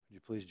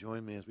please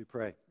join me as we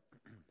pray.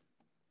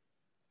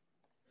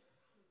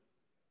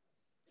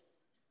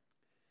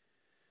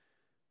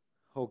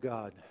 Oh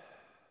God,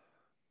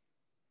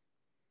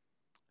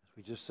 as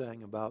we just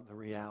sang about the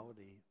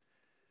reality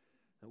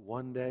that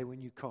one day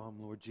when you come,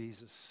 Lord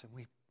Jesus, and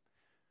we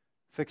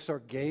fix our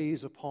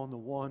gaze upon the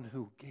one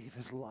who gave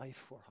his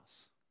life for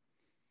us.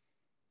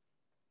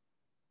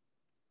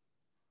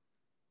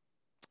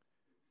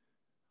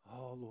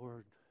 Oh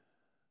Lord,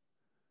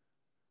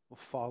 we'll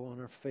fall on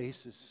our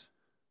faces.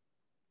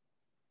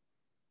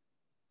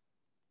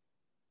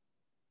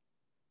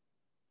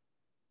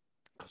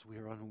 Because we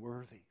are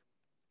unworthy.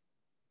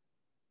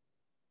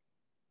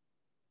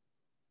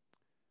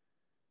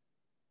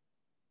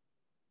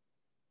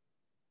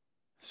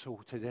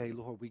 So today,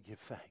 Lord, we give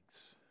thanks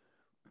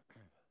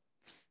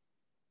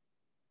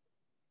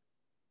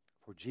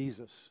for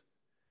Jesus.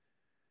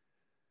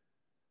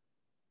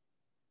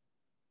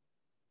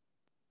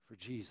 For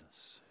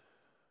Jesus.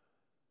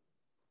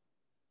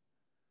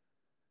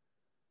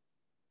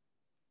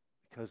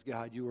 Because,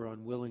 God, you are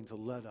unwilling to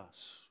let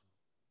us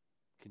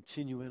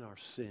continue in our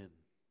sin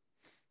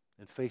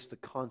and face the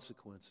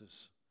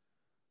consequences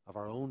of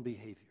our own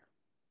behavior.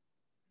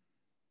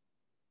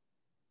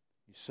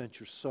 You sent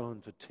your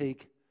Son to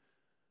take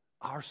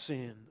our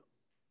sin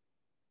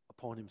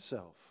upon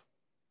himself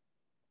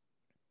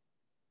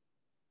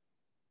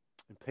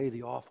and pay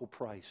the awful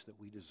price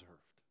that we deserved.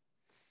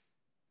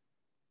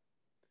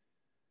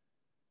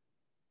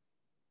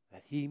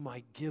 That he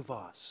might give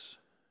us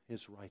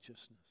his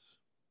righteousness.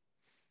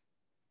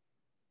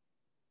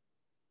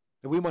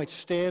 That we might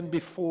stand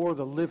before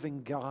the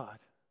living God,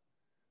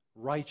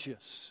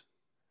 righteous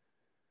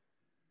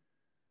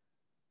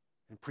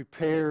and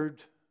prepared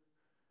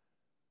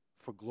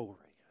for glory.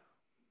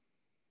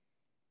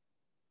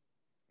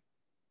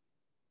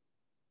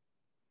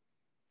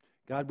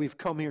 God, we've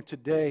come here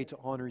today to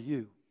honor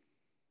you,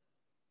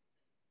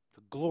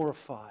 to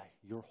glorify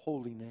your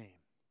holy name,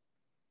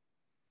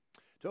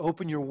 to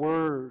open your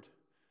word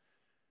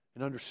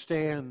and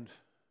understand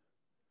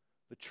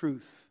the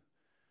truth.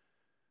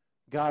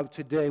 God,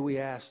 today we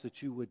ask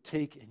that you would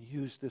take and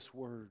use this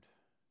word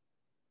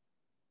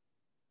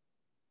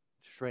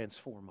to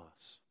transform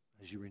us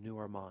as you renew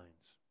our minds.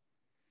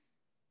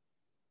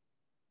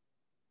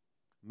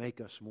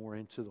 Make us more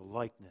into the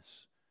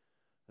likeness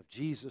of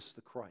Jesus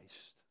the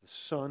Christ, the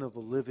Son of the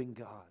living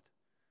God,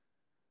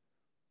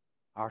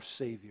 our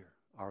Savior,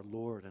 our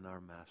Lord, and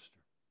our Master,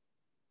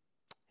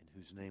 in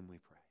whose name we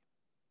pray.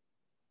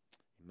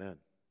 Amen.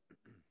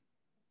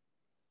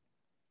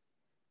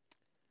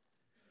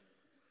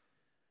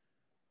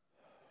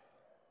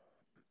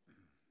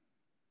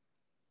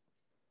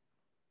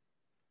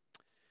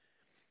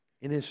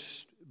 In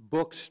his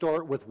book,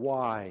 Start With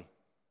Why,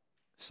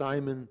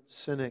 Simon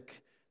Sinek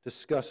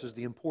discusses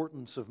the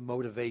importance of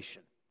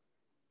motivation.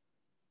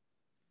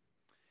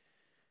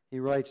 He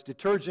writes,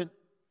 detergent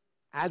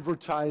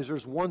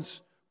advertisers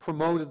once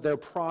promoted their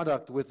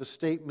product with the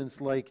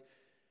statements like,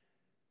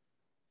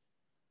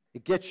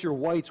 it gets your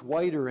whites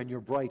whiter and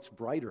your brights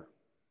brighter.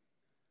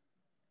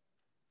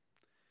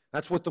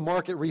 That's what the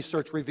market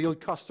research revealed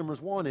customers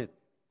wanted.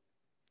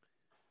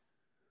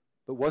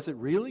 But was it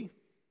really?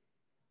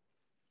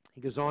 He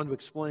goes on to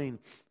explain,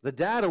 the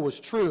data was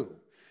true,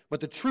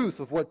 but the truth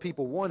of what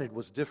people wanted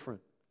was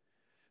different.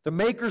 The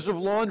makers of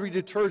laundry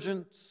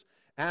detergents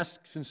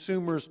asked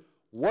consumers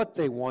what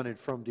they wanted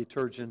from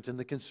detergent, and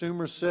the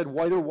consumers said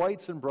whiter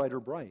whites and brighter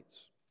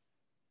brights.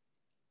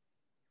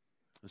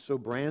 And so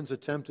brands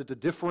attempted to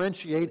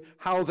differentiate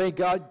how they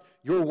got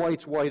your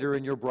whites whiter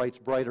and your brights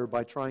brighter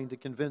by trying to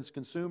convince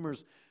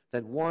consumers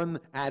that one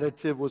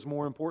additive was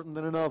more important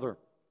than another.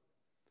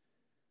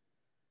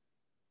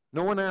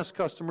 No one asked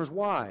customers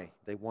why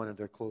they wanted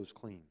their clothes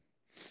clean.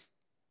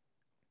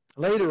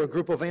 Later, a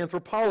group of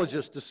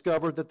anthropologists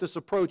discovered that this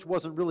approach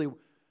wasn't really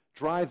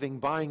driving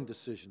buying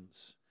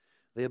decisions.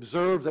 They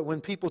observed that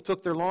when people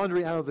took their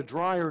laundry out of the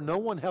dryer, no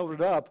one held it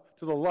up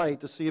to the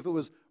light to see if it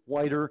was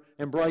whiter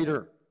and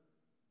brighter.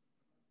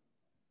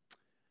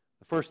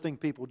 The first thing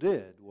people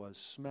did was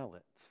smell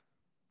it.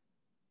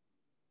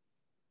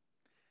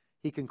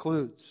 He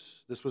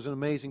concludes, this was an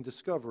amazing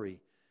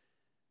discovery.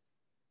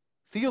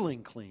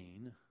 Feeling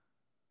clean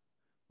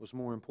was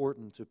more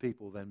important to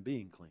people than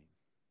being clean.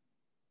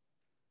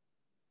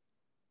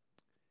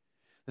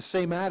 The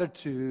same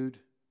attitude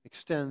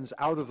extends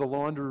out of the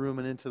laundry room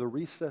and into the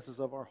recesses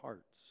of our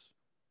hearts.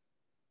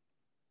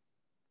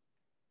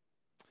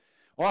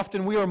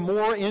 Often we are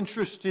more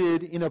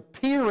interested in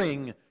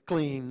appearing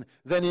clean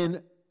than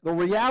in the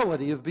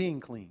reality of being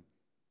clean.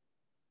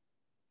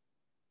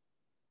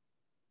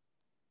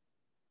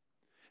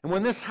 And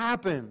when this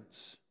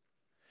happens,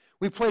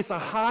 we place a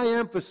high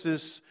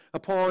emphasis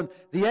upon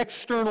the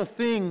external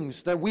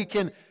things that we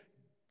can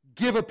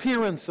give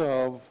appearance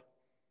of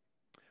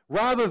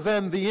rather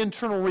than the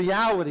internal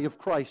reality of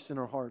Christ in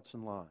our hearts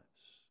and lives.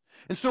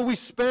 And so we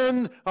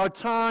spend our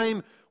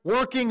time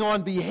working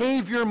on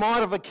behavior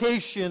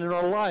modification in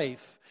our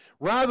life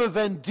rather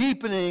than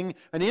deepening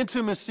an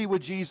intimacy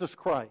with Jesus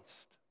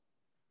Christ.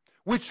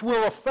 which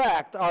will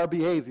affect our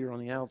behavior on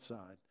the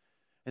outside,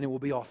 and it will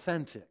be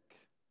authentic.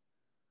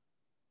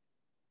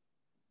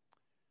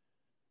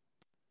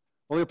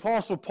 Well, the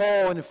Apostle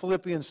Paul in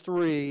Philippians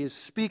 3 is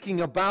speaking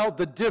about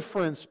the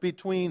difference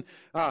between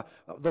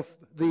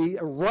the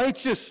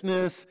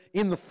righteousness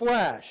in the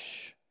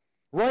flesh,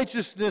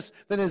 righteousness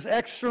that is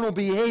external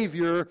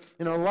behavior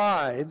in our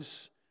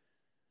lives,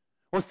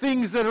 or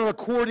things that are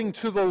according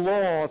to the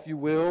law, if you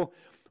will,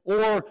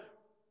 or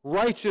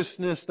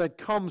righteousness that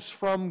comes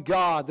from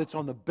God that's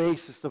on the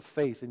basis of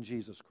faith in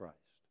Jesus Christ.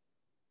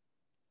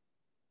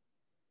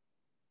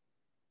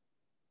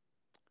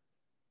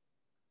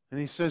 And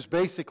he says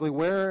basically,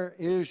 where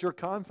is your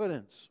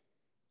confidence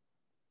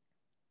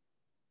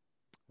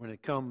when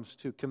it comes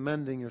to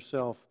commending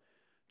yourself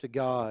to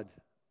God?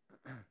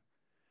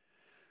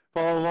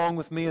 Follow along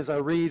with me as I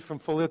read from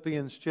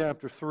Philippians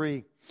chapter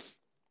 3.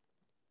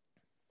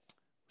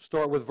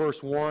 Start with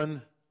verse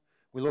 1.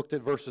 We looked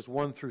at verses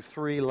 1 through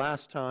 3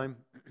 last time.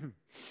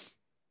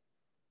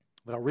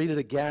 But I'll read it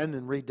again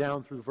and read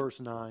down through verse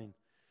 9.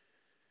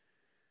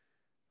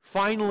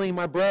 Finally,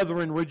 my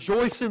brethren,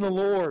 rejoice in the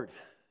Lord.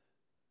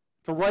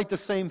 To write the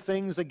same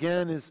things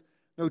again is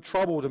no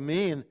trouble to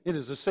me, and it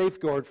is a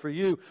safeguard for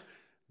you.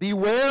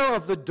 Beware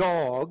of the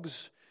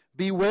dogs,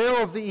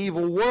 beware of the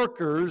evil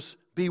workers,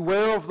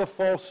 beware of the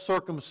false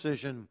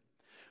circumcision.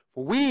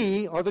 For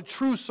we are the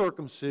true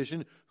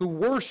circumcision, who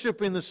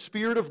worship in the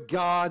Spirit of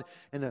God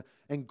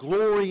and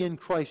glory in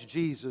Christ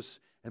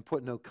Jesus, and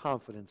put no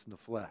confidence in the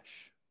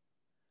flesh.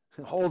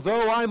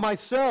 Although I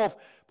myself,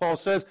 Paul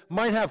says,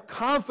 might have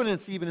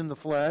confidence even in the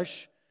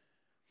flesh,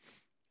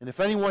 and if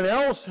anyone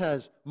else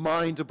has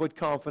mind to put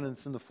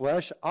confidence in the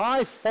flesh,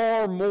 I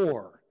far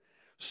more,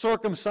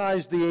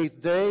 circumcised the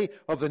 8th day,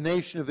 of the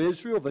nation of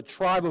Israel, the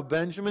tribe of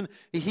Benjamin,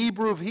 a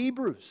Hebrew of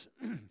Hebrews.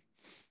 And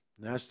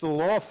as to the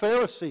law, a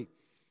Pharisee.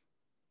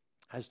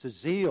 As to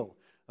zeal,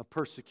 a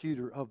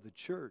persecutor of the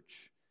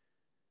church.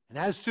 And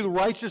as to the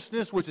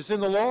righteousness which is in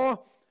the law,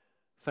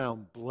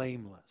 found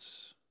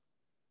blameless.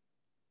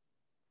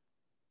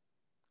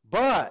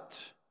 But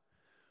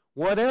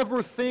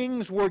whatever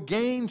things were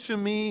gained to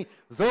me,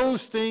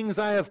 those things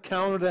I have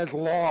counted as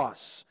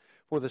loss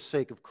for the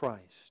sake of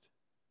Christ.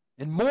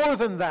 And more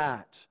than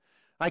that,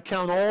 I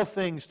count all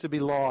things to be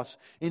loss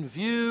in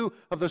view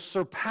of the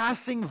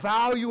surpassing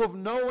value of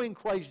knowing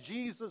Christ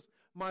Jesus,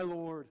 my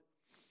Lord,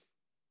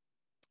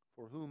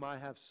 for whom I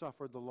have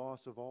suffered the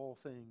loss of all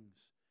things,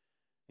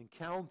 and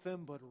count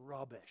them but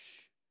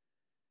rubbish,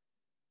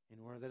 in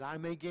order that I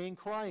may gain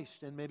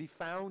Christ and may be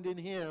found in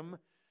Him,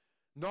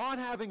 not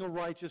having a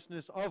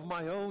righteousness of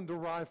my own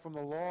derived from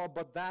the law,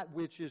 but that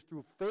which is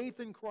through faith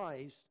in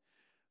Christ,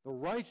 the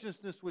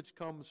righteousness which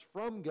comes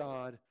from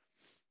God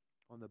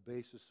on the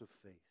basis of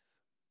faith.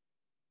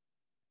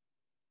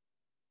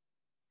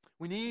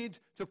 We need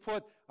to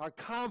put our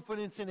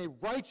confidence in a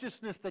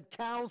righteousness that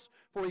counts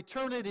for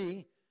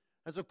eternity,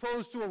 as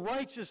opposed to a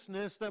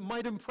righteousness that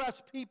might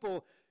impress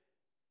people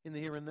in the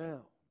here and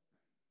now.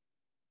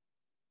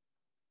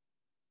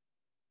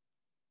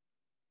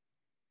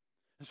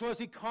 And so as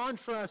he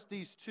contrasts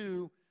these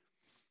two,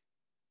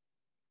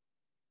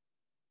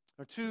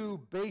 there are two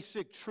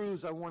basic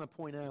truths I want to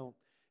point out.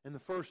 And the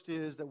first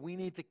is that we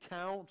need to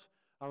count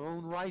our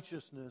own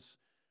righteousness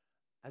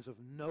as of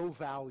no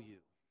value.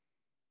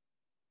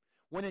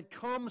 When it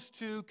comes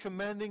to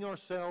commending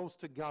ourselves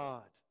to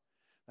God,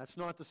 that's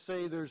not to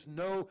say there's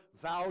no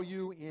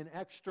value in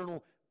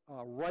external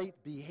right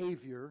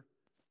behavior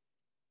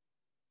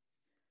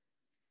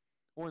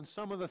or in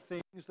some of the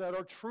things that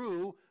are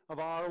true of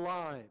our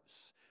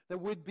lives that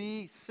would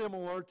be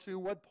similar to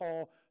what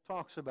Paul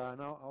talks about.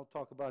 And I'll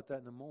talk about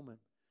that in a moment.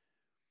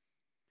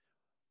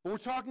 But we're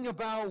talking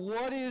about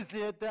what is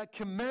it that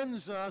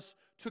commends us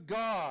to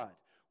God?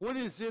 What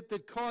is it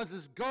that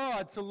causes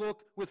God to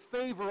look with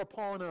favor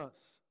upon us?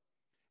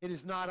 It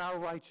is not our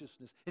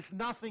righteousness. It's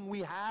nothing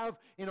we have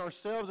in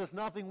ourselves. It's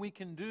nothing we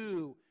can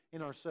do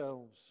in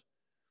ourselves.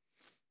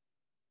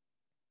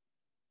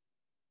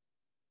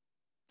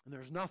 And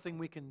there's nothing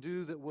we can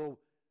do that will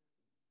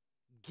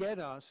get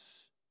us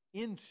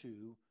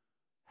into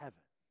heaven.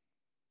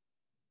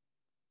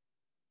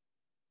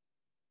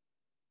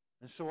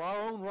 And so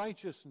our own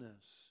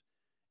righteousness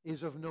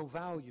is of no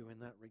value in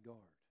that regard.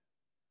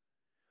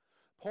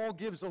 Paul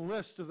gives a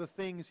list of the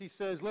things. He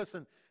says,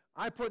 listen,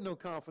 I put no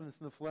confidence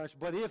in the flesh,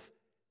 but if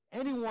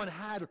anyone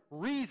had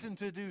reason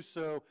to do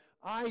so,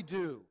 I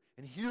do.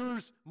 And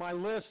here's my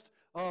list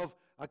of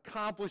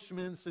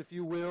accomplishments, if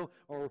you will,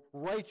 or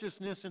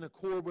righteousness in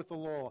accord with the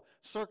law.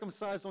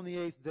 Circumcised on the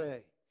 8th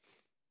day.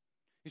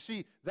 You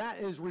see, that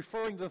is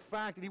referring to the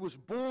fact that he was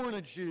born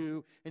a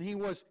Jew, and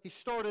he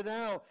started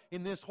out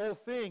in this whole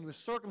thing. He was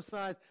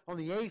circumcised on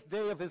the 8th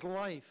day of his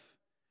life.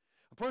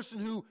 A person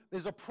who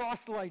is a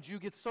proselyte Jew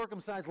gets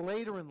circumcised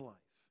later in life.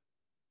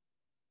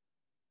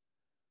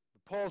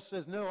 But Paul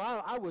says, no,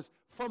 I was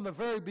from the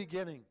very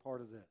beginning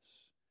part of this,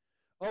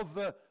 of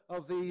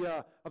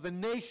the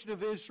nation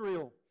of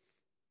Israel.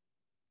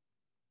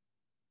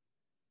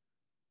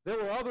 There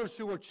were others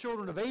who were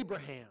children of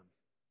Abraham.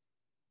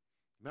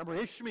 Remember,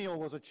 Ishmael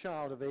was a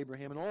child of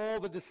Abraham, and all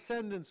the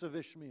descendants of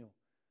Ishmael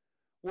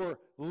were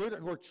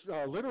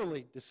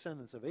literally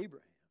descendants of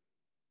Abraham.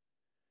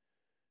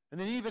 And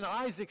then even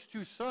Isaac's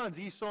two sons,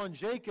 Esau and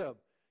Jacob,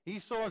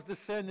 Esau's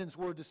descendants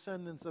were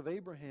descendants of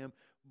Abraham,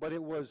 but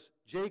it was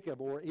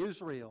Jacob or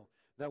Israel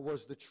that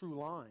was the true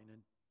line.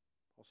 And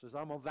Paul says,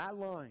 I'm of that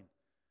line.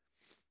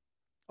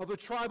 Of the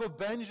tribe of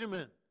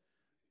Benjamin.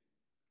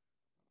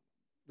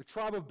 The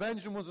tribe of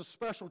Benjamin was a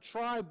special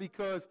tribe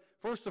because,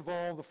 first of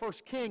all, the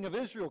first king of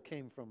Israel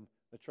came from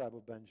the tribe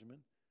of Benjamin.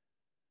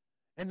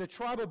 And the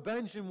tribe of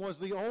Benjamin was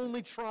the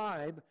only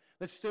tribe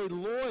that stayed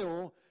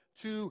loyal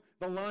to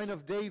the line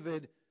of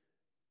David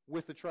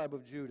with the tribe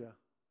of Judah.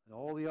 And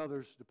all the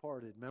others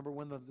departed. Remember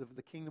when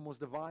the kingdom was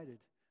divided?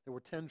 There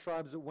were 10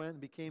 tribes that went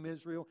and became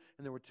Israel,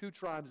 and there were 2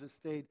 tribes that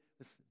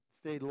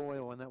stayed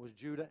loyal, and that was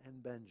Judah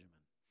and Benjamin.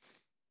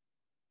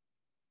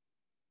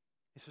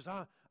 He says,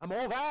 I'm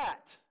all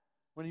that.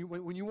 When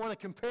you want to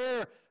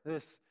compare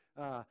this,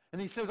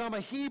 and he says, I'm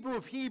a Hebrew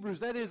of Hebrews.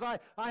 That is, I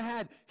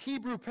had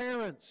Hebrew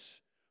parents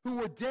who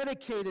were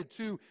dedicated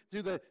to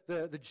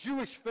the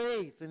Jewish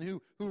faith and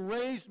who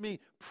raised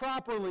me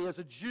properly as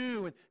a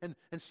Jew and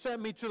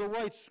sent me to the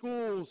right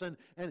schools, and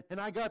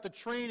I got the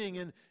training.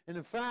 And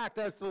in fact,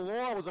 as to the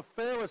law, I was a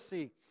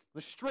Pharisee,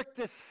 the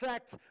strictest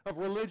sect of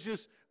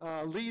religious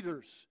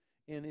leaders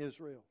in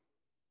Israel.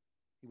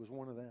 He was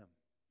one of them.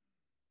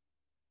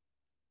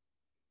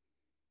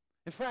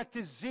 In fact,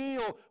 his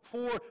zeal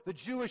for the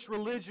Jewish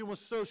religion was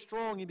so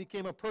strong, he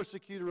became a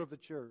persecutor of the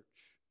church.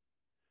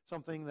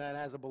 Something that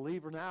as a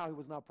believer now he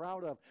was not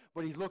proud of.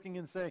 But he's looking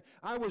and saying,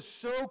 I was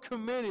so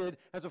committed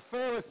as a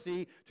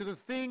Pharisee to the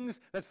things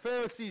that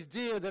Pharisees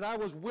did that I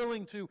was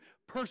willing to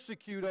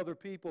persecute other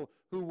people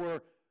who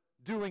were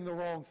doing the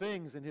wrong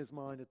things in his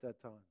mind at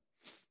that time.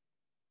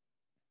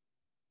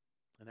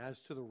 And as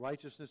to the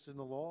righteousness in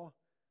the law,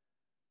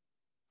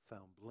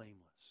 found blameless.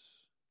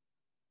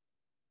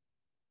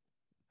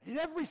 I did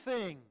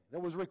everything that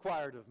was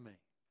required of me.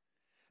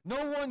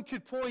 No one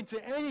could point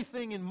to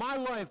anything in my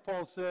life,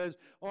 Paul says,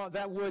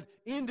 that would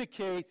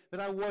indicate that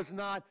I was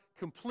not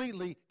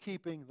completely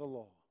keeping the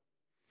law.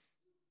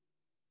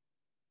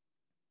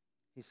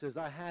 He says,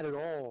 I had it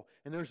all,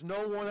 and there's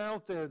no one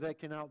out there that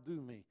can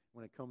outdo me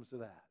when it comes to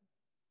that.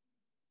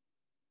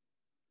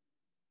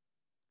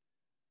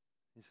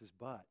 He says,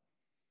 but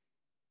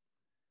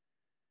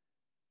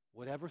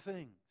whatever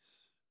things,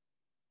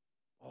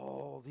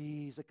 all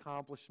these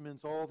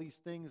accomplishments, all these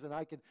things that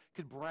I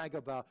could brag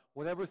about,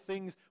 whatever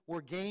things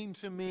were gained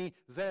to me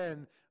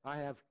then, I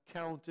have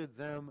counted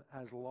them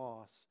as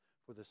loss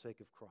for the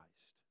sake of Christ.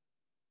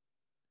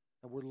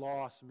 The word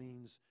loss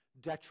means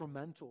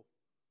detrimental,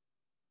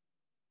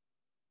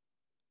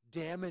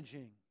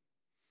 damaging,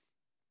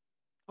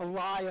 a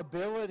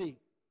liability.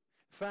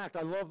 In fact,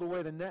 I love the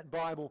way the Net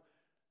Bible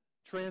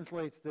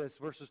translates this,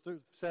 verses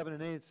 7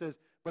 and 8. It says,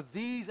 but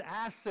these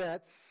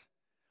assets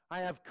I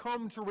have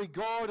come to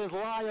regard as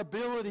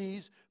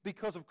liabilities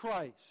because of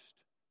Christ.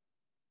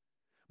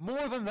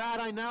 More than that,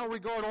 I now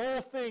regard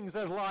all things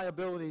as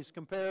liabilities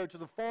compared to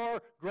the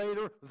far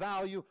greater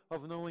value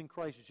of knowing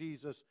Christ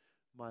Jesus,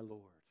 my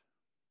Lord.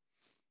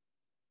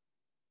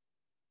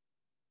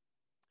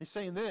 He's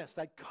saying this,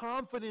 that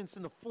confidence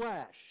in the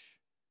flesh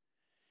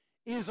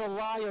is a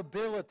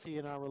liability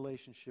in our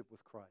relationship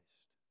with Christ.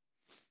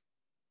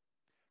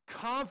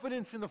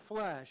 Confidence in the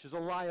flesh is a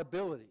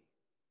liability.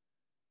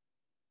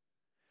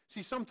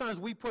 See, sometimes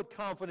we put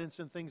confidence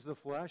in things of the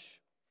flesh,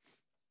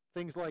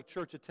 things like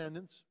church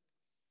attendance.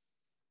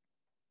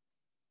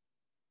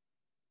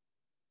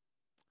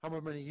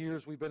 However many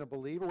years we've been a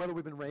believer, whether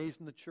we've been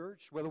raised in the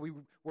church, whether we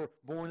were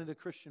born into a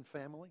Christian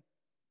family.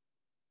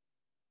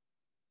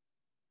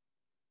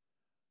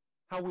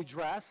 How we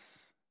dress.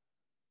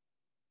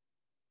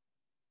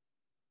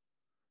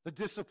 The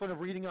discipline of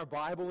reading our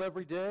Bible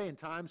every day and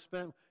time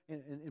spent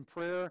in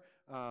prayer.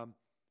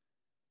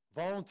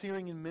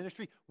 Volunteering in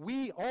ministry.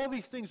 All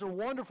these things are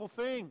wonderful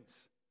things.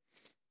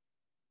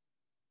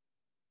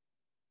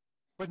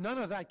 But none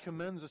of that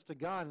commends us to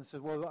God and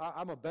says, well,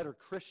 I'm a better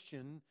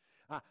Christian.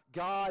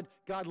 God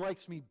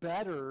likes me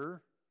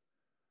better.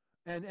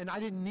 And I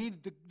didn't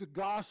need the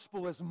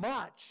gospel as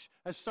much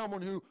as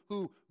someone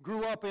who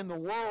grew up in the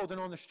world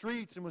and on the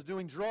streets and was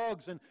doing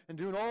drugs and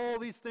doing all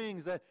these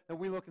things that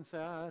we look and say,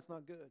 that's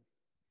not good.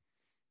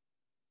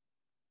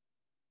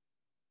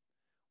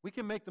 We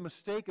can make the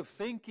mistake of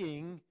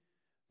thinking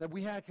that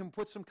we can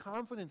put some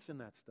confidence in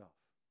that stuff.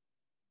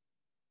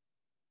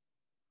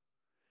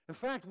 In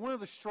fact, one of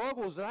the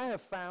struggles that I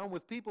have found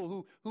with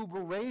people who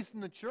were raised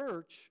in the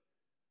church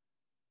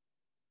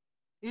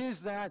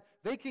is that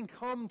they can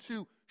come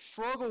to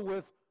struggle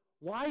with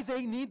why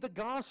they need the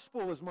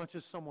gospel as much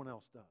as someone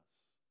else does.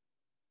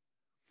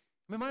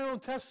 I mean, my own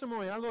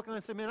testimony, I look and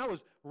I say, man, I was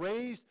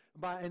raised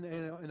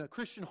in a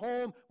Christian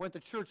home, went to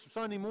church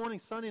Sunday morning,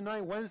 Sunday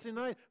night, Wednesday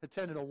night,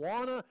 attended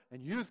Awana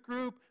and youth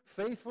group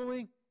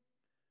faithfully.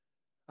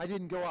 I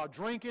didn't go out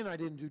drinking. I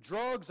didn't do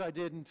drugs. I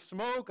didn't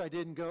smoke. I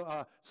didn't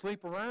go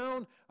sleep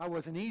around. I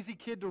was an easy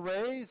kid to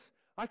raise.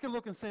 I could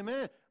look and say,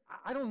 man,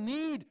 I don't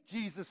need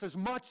Jesus as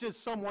much as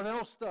someone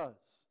else does.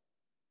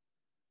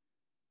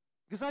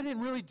 Because I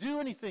didn't really do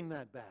anything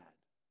that bad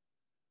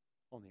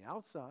on the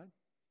outside.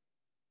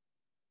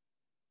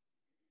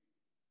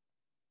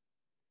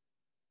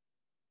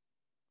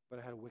 But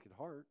I had a wicked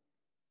heart.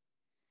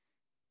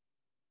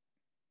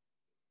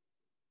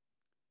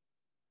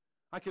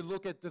 I could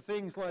look at the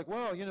things like,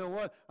 well, you know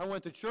what? I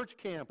went to church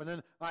camp, and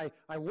then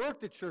I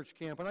worked at church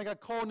camp, and I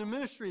got called into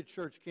ministry at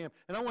church camp,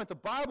 and I went to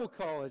Bible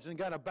college and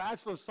got a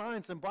Bachelor of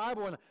Science in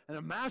Bible and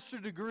a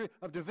Master's degree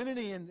of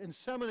Divinity in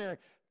seminary.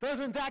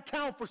 Doesn't that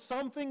count for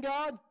something,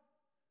 God?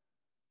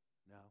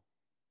 No.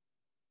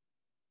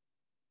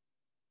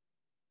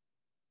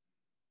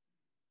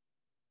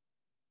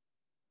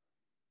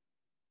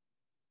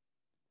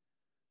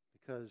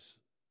 Because,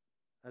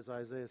 as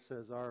Isaiah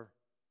says, our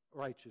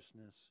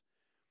righteousness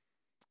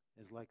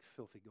is like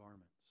filthy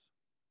garments.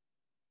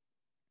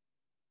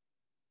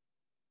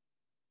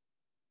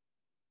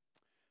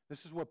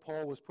 This is what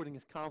Paul was putting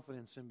his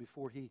confidence in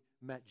before he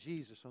met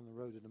Jesus on the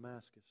road to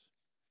Damascus.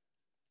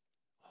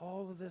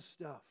 All of this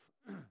stuff.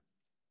 And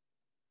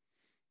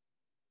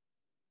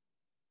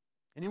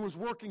he was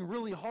working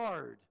really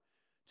hard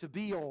to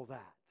be all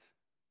that.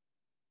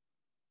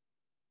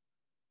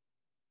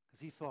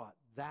 Because he thought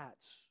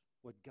that's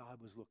what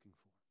God was looking for.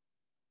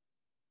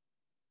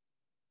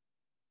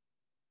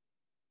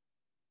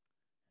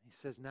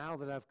 He says, now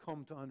that I've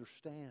come to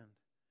understand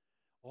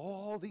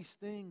all these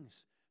things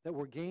that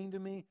were gained to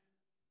me,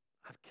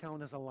 I've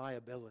counted as a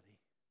liability.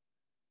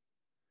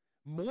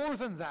 More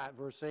than that,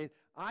 verse 8,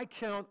 I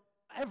count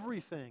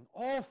everything,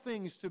 all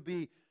things to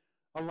be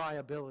a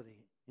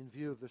liability in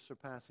view of the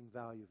surpassing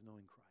value of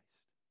knowing Christ.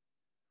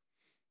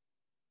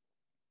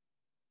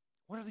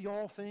 What are the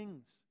all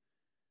things?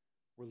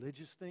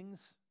 Religious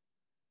things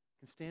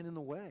can stand in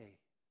the way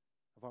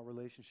of our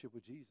relationship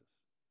with Jesus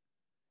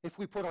if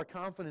we put our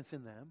confidence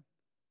in them.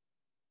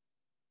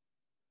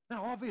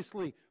 Now,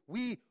 obviously,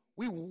 we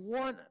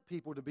want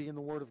people to be in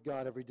the Word of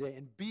God every day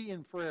and be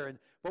in prayer.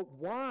 But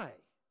why?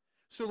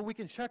 So that we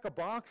can check a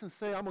box and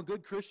say, I'm a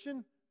good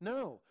Christian?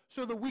 No.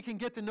 So that we can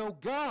get to know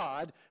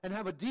God and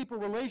have a deeper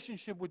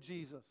relationship with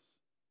Jesus.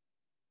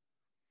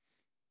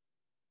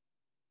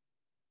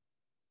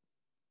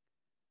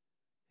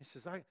 He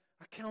says, I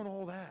count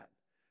all that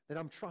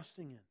I'm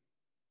trusting in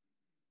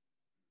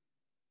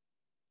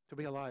to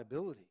be a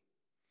liability.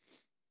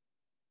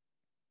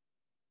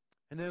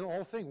 And then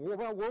all things. What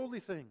about worldly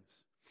things?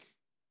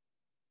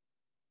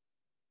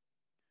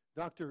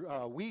 Dr.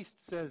 Wiest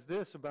says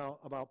this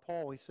about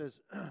Paul. He says,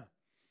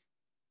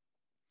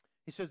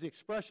 the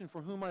expression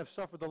 "for whom I have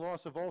suffered the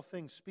loss of all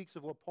things" speaks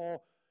of what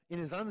Paul, in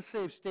his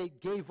unsaved state,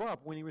 gave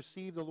up when he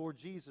received the Lord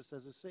Jesus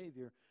as a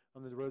Savior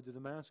on the road to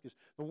Damascus.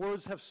 The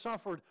words "have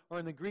suffered" are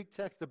in the Greek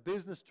text a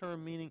business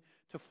term meaning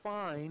to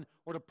fine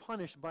or to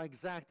punish by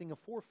exacting a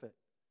forfeit.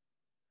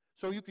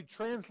 So you could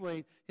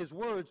translate his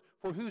words,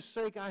 "for whose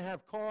sake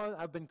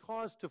I've been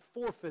caused to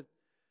forfeit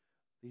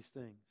these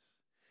things."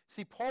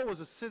 See, Paul was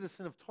a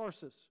citizen of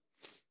Tarsus.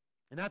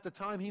 And at the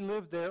time he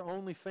lived there,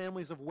 only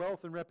families of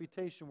wealth and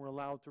reputation were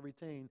allowed to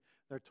retain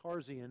their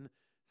Tarsian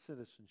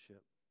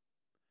citizenship.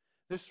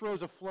 This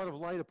throws a flood of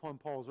light upon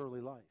Paul's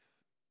early life.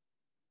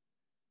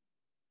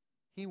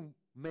 He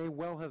may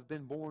well have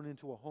been born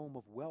into a home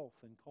of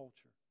wealth and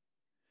culture.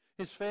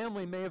 His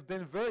family may have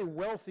been very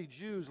wealthy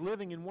Jews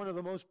living in one of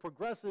the most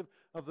progressive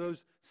of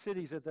those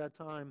cities at that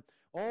time.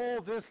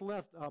 All this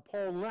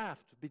Paul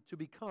left to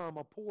become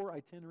a poor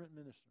itinerant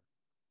minister.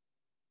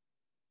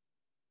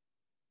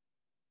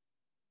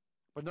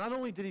 But not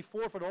only did he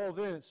forfeit all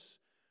this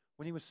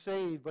when he was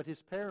saved, but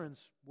his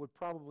parents would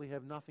probably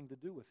have nothing to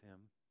do with him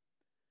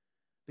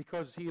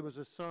because he was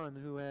a son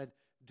who had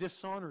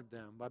dishonored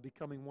them by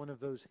becoming one of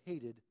those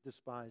hated,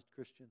 despised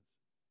Christians.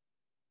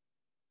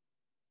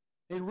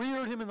 They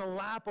reared him in the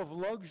lap of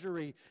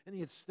luxury, and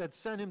had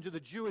sent him to the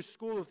Jewish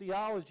school of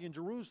theology in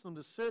Jerusalem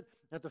to sit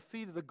at the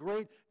feet of the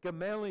great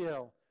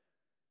Gamaliel,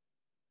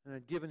 and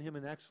had given him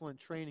an excellent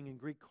training in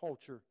Greek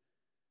culture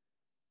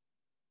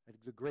at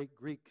the great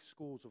Greek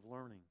schools of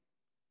learning.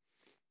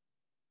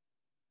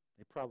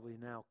 They probably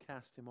now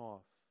cast him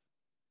off.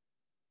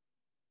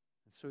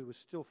 And so he was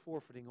still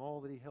forfeiting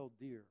all that he held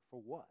dear. For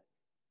what?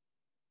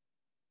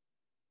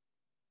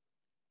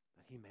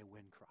 That he may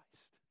win Christ.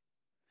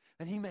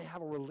 And he may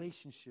have a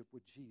relationship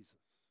with Jesus.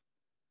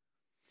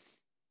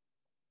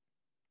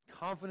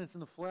 Confidence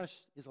in the flesh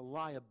is a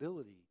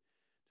liability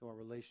to our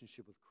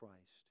relationship with Christ.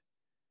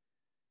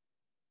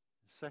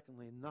 And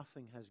secondly,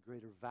 nothing has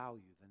greater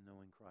value than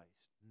knowing Christ.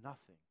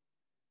 Nothing.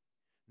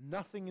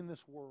 Nothing in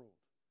this world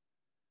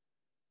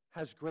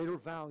has greater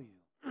value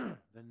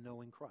than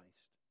knowing Christ.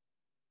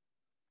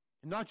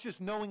 And not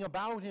just knowing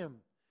about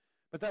him,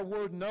 but that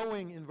word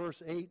knowing in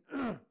verse 8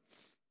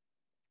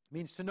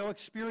 means to know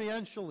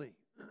experientially.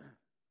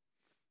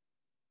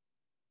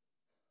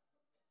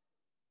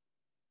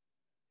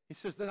 He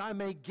says that I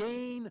may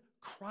gain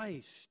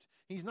Christ.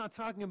 He's not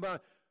talking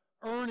about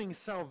earning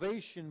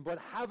salvation, but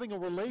having a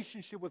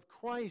relationship with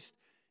Christ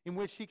in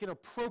which he can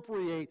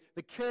appropriate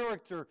the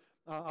character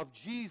of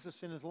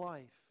Jesus in his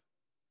life.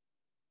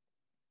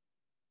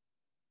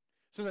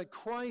 so that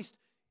Christ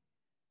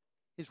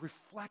is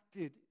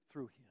reflected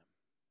through him.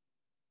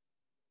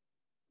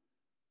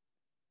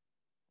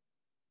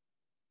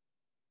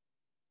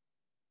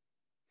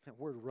 That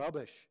word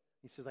rubbish,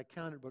 he says, I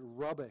count it but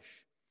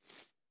rubbish.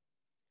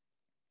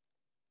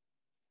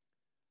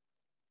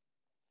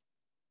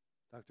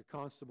 Dr.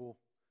 Constable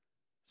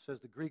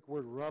says the Greek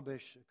word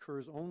rubbish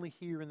occurs only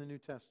here in the New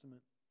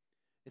Testament.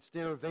 Its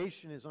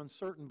derivation is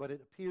uncertain, but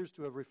it appears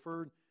to have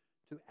referred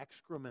to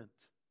excrement,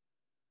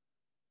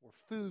 or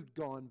food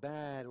gone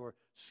bad, or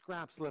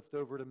scraps left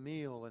over at a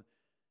meal, and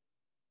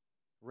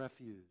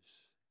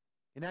refuse.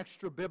 In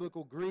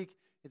extra-biblical Greek,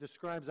 it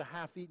describes a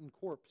half-eaten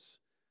corpse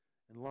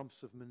and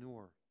lumps of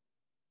manure.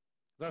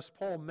 Thus,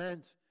 Paul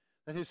meant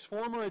that his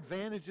former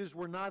advantages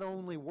were not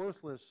only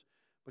worthless,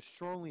 but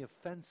strongly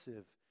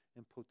offensive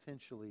and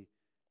potentially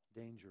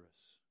dangerous.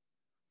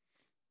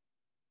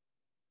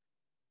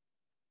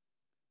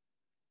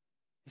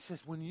 He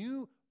says, when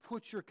you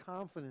put your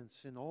confidence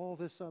in all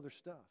this other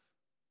stuff,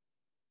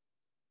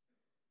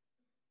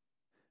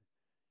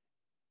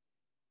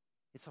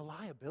 it's a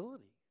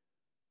liability.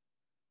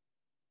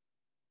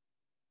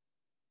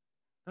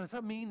 Now, does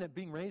that mean that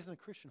being raised in a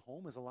Christian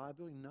home is a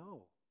liability?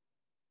 No.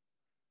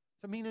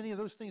 Does that mean any of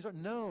those things are?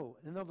 No,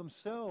 in and of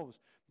themselves.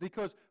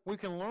 Because we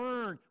can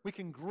learn, we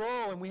can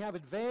grow, and we have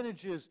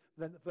advantages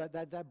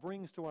that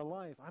brings to our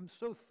life. I'm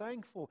so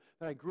thankful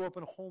that I grew up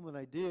in a home that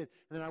I did,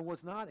 and that I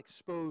was not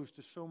exposed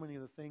to so many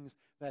of the things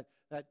that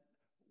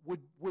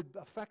would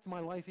affect my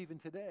life even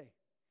today.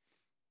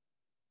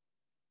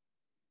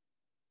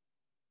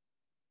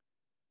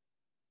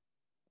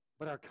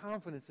 But our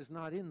confidence is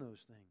not in those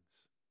things.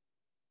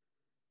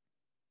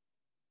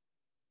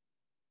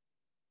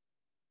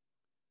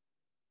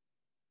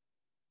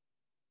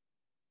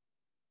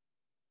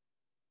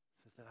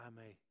 It says that I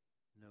may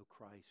know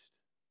Christ,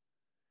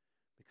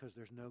 because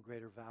there's no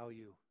greater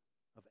value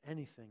of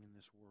anything in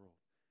this world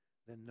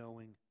than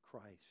knowing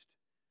Christ.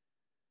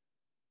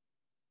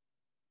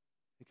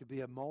 You could be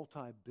a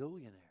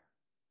multi-billionaire,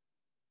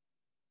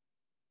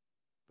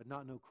 but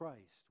not know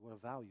Christ. What a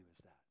value is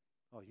that?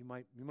 Oh, you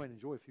might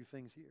enjoy a few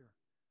things here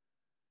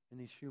in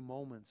these few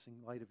moments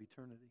in light of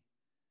eternity.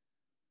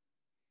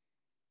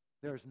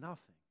 There is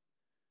nothing,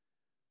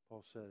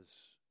 Paul says,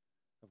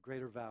 of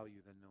greater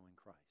value than knowing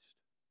Christ.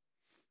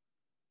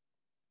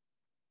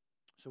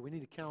 So we need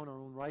to count our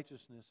own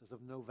righteousness as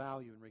of no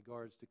value in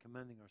regards to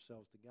commending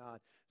ourselves to God.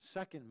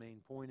 Second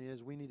main point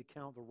is we need to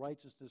count the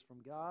righteousness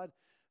from God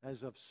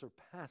as of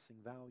surpassing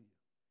value.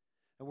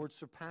 The word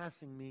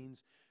surpassing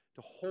means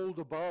to hold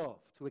above,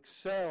 to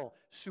excel,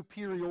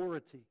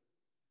 superiority.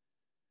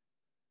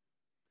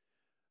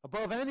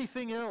 Above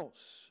anything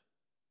else,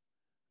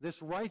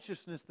 this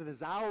righteousness that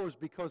is ours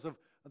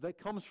that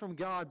comes from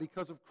God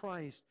because of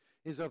Christ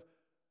is of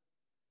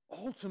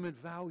ultimate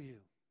value.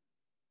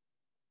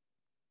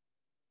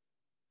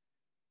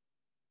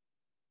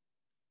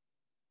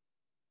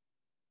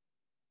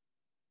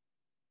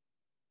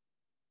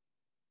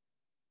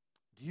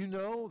 Do you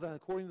know that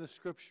according to the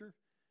Scripture,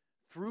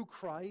 through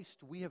Christ,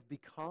 we have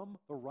become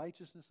the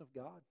righteousness of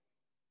God?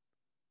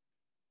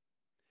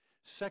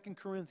 2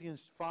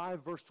 Corinthians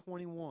 5, verse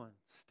 21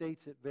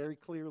 states it very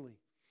clearly.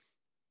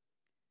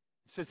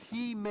 It says,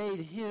 He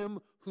made him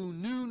who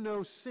knew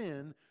no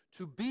sin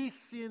to be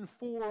sin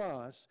for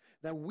us,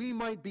 that we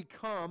might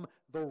become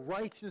the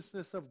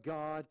righteousness of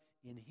God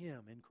in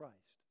him, in Christ.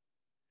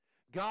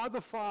 God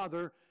the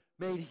Father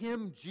made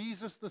him,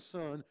 Jesus the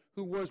Son,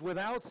 who was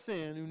without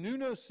sin, who knew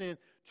no sin,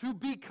 to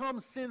become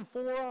sin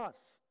for us.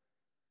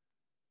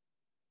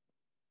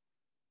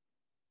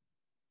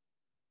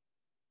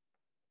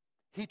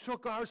 He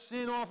took our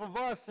sin off of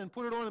us and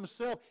put it on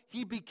himself.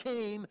 He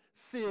became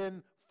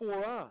sin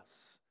for us,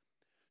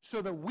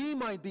 so that we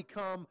might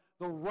become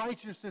the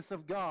righteousness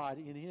of God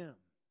in him.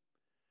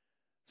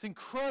 It's an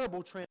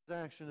incredible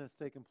transaction that's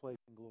taken place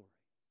in glory.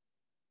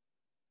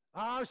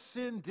 Our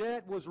sin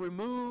debt was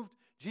removed.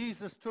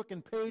 Jesus took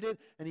and paid it,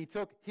 and he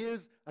took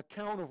his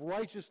account of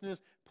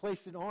righteousness,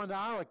 placed it on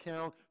our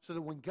account, so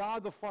that when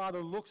God the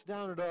Father looks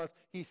down at us,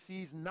 he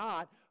sees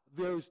not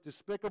those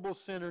despicable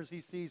sinners.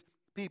 He sees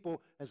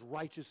people as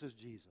righteous as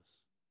Jesus.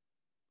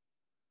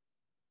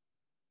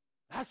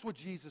 That's what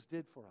Jesus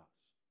did for us.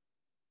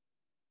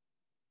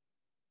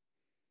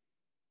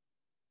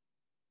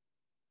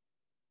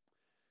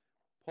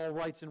 Paul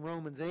writes in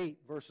Romans 8,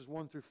 verses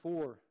 1 through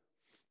 4,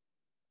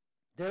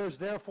 There is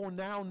therefore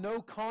now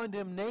no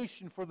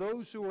condemnation for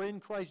those who are in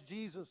Christ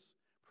Jesus.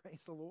 Praise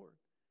the Lord.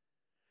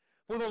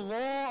 For the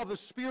law of the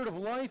Spirit of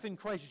life in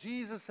Christ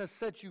Jesus has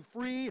set you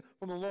free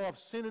from the law of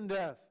sin and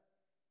death.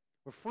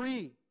 We're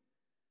free.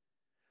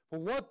 For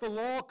what the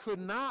law could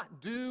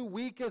not do,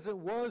 weak as it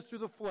was through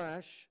the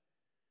flesh,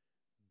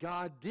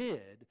 God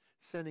did,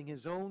 sending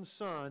his own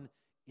Son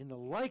in the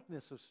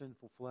likeness of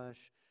sinful flesh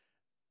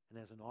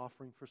and as an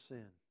offering for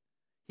sin.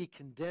 He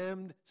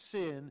condemned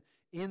sin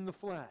in the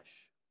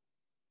flesh,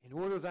 in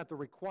order that the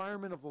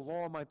requirement of the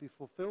law might be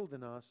fulfilled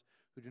in us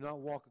who do not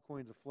walk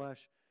according to the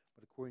flesh,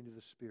 but according to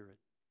the Spirit.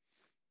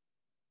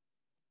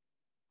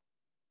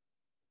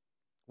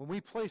 When we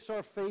place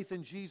our faith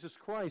in Jesus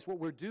Christ, what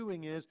we're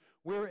doing is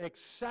we're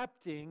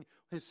accepting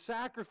His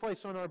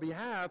sacrifice on our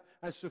behalf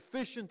as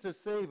sufficient to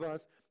save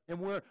us, and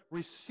we're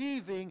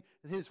receiving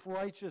His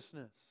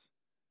righteousness.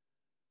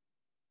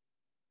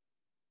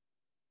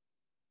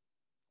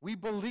 We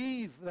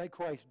believe that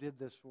Christ did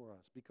this for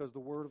us because the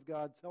Word of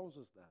God tells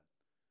us that.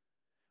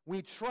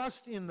 We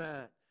trust in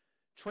that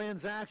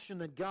transaction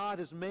that God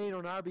has made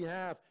on our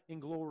behalf in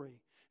glory.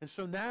 And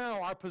so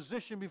now our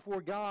position before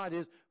God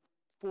is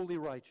fully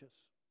righteous.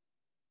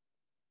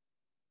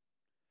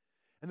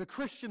 And the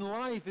Christian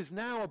life is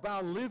now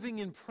about living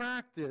in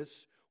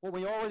practice what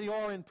we already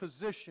are in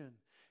position.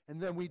 And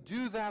then we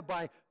do that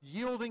by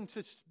yielding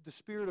to the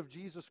Spirit of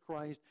Jesus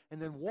Christ and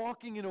then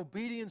walking in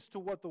obedience to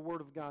what the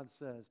Word of God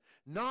says.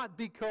 Not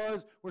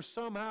because we're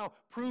somehow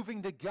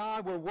proving to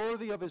God we're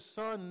worthy of His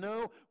Son.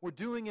 No, we're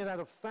doing it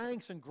out of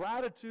thanks and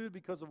gratitude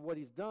because of what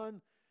He's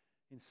done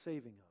in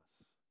saving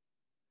us.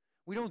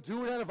 We don't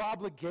do it out of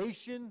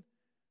obligation.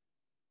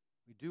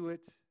 We do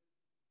it out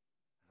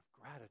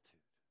of gratitude.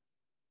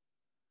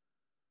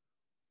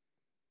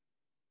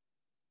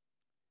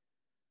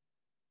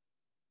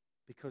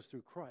 Because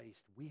through Christ,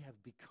 we have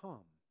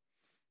become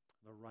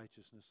the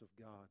righteousness of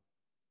God.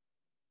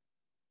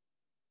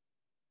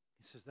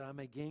 He says that I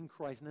may gain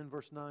Christ. And then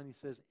verse 9 he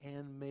says,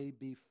 and may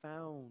be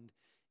found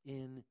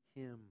in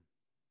Him.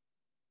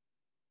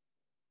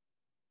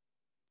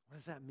 What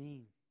does that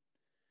mean?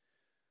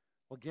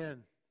 Well,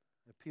 again,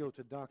 I appeal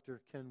to Dr.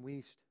 Ken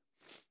Wiest.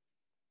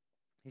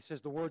 He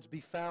says the words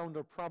be found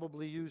are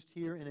probably used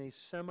here in a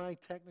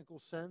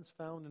semi-technical sense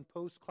found in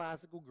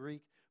post-classical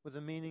Greek with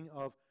the meaning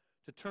of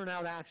to turn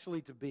out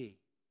actually to be.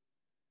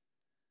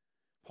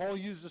 Paul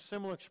uses a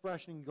similar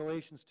expression in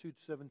Galatians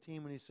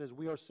 2:17 when he says,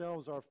 we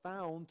ourselves are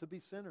found to be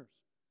sinners.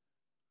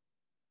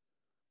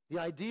 The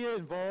idea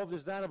involved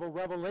is that of a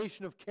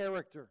revelation of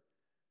character.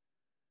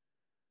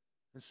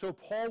 And so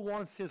Paul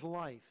wants his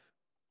life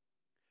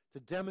to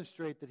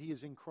demonstrate that he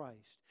is in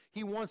Christ.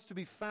 He wants to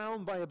be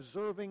found by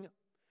observing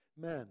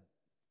men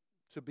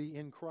to be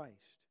in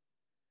Christ.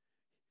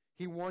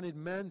 He wanted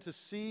men to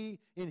see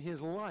in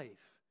his life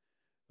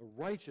the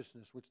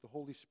righteousness which the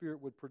Holy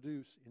Spirit would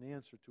produce in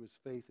answer to his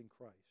faith in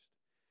Christ.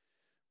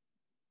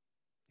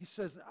 He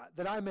says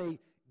that I may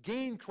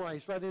gain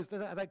Christ, right?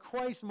 That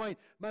Christ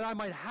I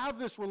might have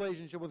this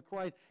relationship with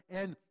Christ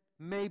and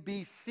may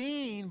be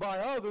seen by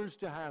others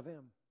to have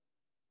Him.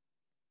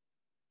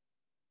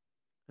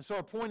 And so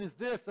our point is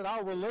this, that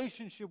our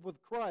relationship with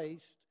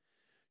Christ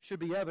should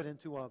be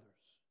evident to others.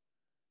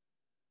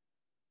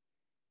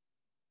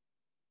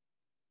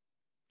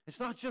 It's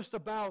not just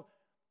about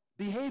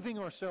behaving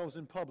ourselves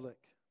in public.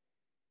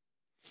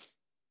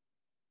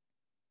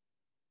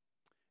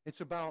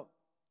 It's about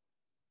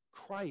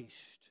Christ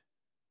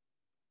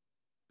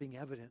being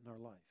evident in our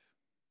life.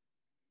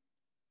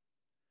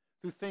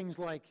 Through things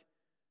like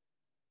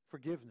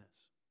forgiveness.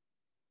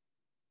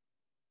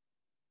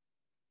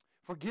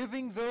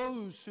 Forgiving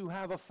those who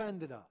have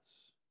offended us.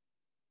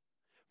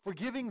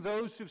 Forgiving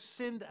those who've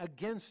sinned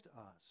against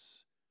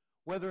us,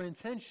 whether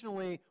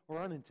intentionally or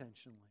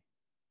unintentionally.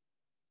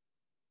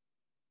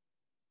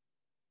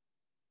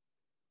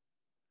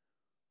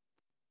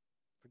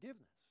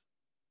 Forgiveness.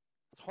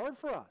 It's hard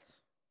for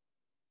us.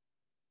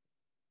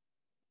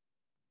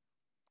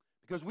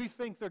 Because we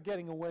think they're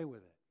getting away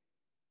with it.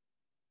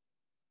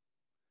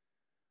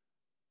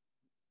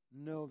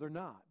 No, they're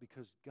not,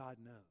 because God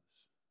knows.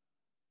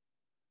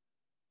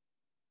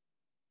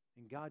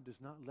 And God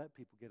does not let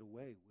people get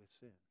away with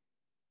sin.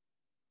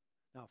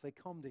 Now, if they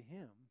come to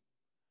Him,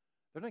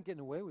 they're not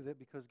getting away with it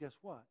because guess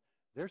what?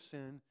 Their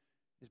sin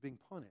is being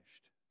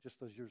punished,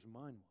 just as yours and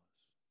mine was,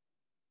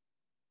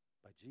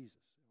 by Jesus,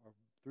 or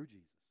through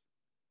Jesus.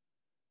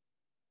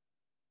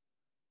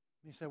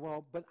 And you say,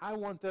 well, but I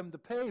want them to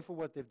pay for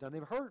what they've done.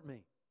 They've hurt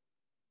me.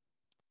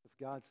 If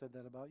God said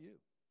that about you.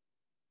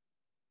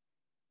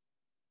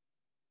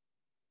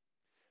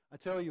 I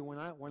tell you,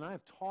 when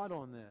I've taught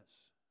on this,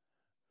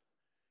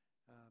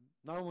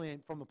 not only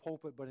from the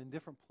pulpit, but in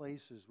different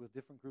places with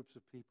different groups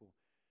of people,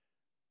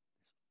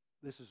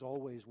 this is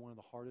always one of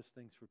the hardest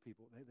things for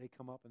people. They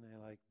come up and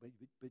they're like, but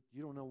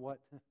you don't know what,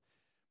 but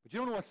you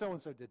don't know what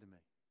so-and-so did to me.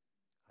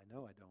 I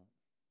know I don't.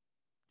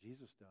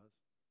 Jesus does.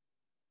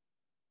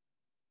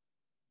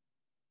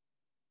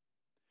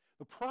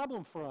 The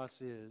problem for us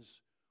is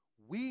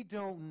we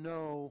don't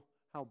know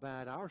how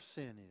bad our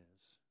sin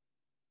is.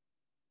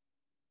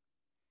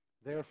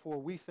 Therefore,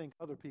 we think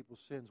other people's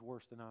sin's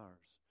worse than ours.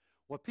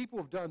 What people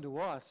have done to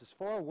us is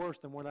far worse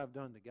than what I've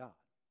done to God.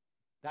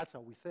 That's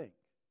how we think.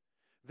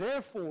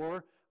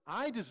 Therefore,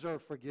 I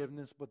deserve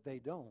forgiveness, but they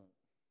don't.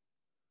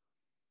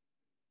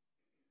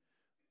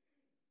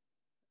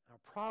 Our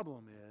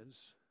problem is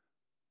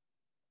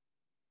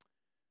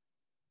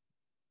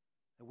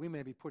that we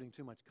may be putting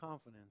too much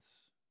confidence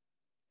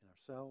in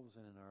ourselves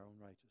and in our own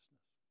righteousness,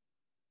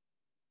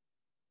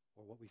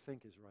 or what we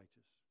think is righteous.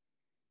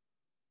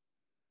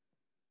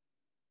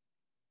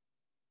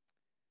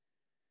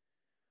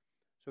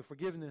 So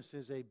forgiveness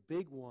is a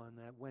big one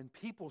that when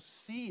people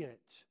see it,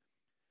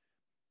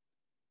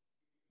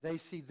 They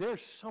see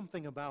there's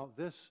something about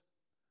this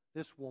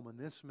woman,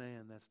 this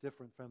man, that's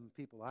different from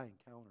the people I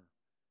encounter.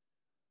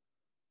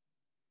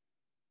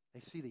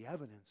 They see the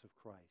evidence of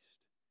Christ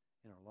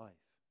in our life.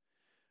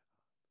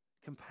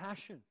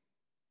 Compassion.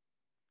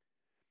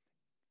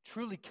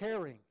 Truly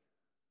caring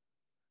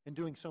and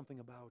doing something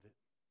about it.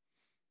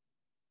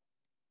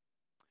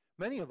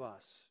 Many of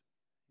us,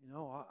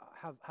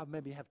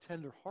 maybe have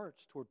tender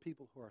hearts toward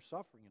people who are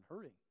suffering and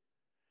hurting.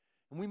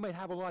 And we might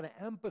have a lot of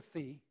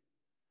empathy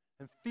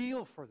and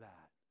feel for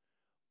that.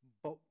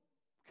 But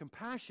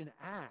compassion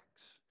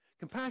acts.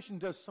 Compassion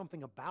does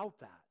something about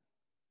that.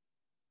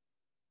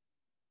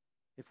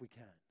 If we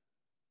can.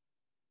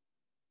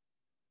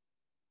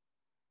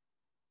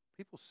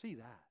 People see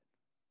that.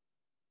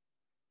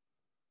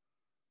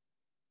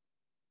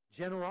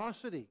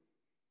 Generosity.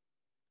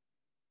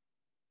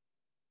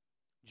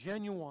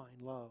 Genuine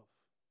love.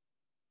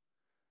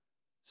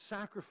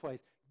 Sacrifice.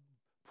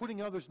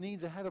 Putting others'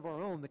 needs ahead of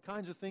our own. The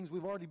kinds of things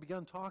we've already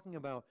begun talking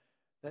about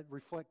that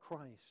reflect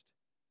Christ.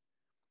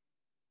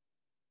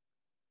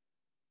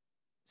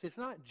 See, it's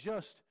not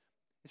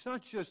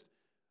just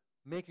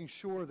making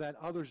sure that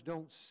others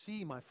don't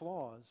see my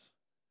flaws,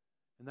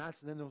 and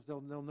then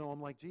they'll know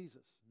I'm like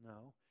Jesus.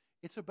 No.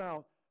 It's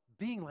about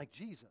being like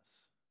Jesus.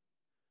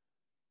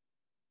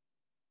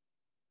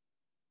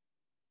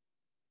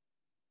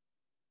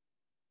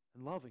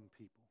 And loving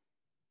people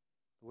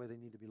the way they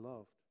need to be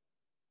loved.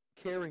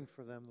 Caring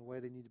for them the way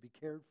they need to be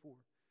cared for.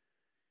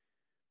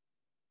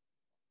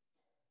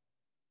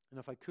 And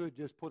if I could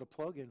just put a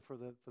plug in for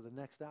the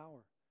next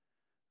hour.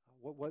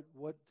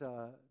 What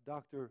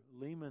Dr.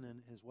 Lehman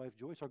and his wife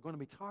Joyce are going to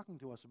be talking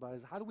to us about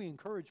is how do we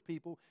encourage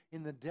people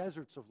in the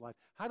deserts of life?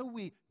 How do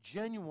we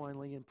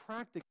genuinely and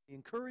practically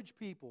encourage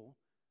people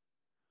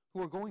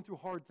who are going through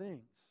hard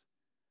things?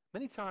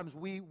 Many times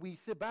we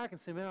sit back and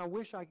say, man, I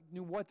wish I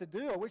knew what to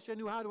do. I wish I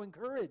knew how to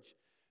encourage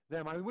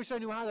them. I wish I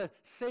knew how to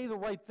say the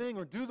right thing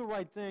or do the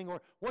right thing,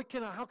 or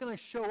how can I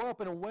show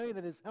up in a way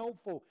that is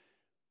helpful?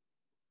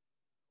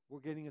 We're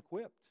getting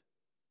equipped.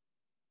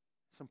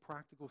 Some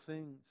practical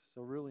things.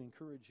 So really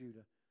encourage you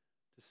to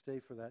stay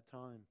for that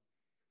time,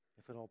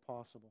 if at all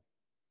possible.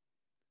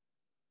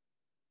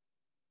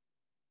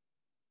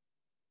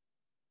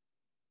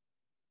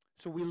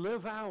 So we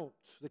live out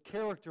the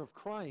character of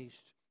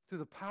Christ through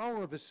the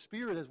power of His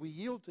Spirit as we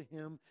yield to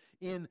Him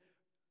in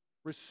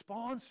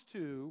response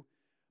to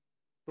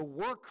the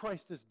work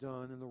Christ has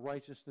done and the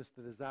righteousness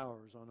that is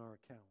ours on our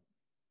account.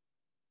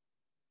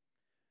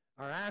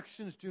 Our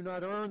actions do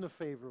not earn the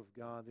favor of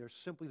God. They're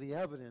simply the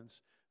evidence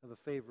of the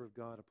favor of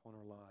God upon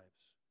our lives.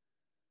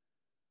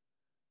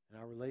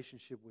 And our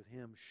relationship with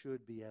Him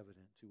should be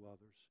evident to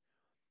others.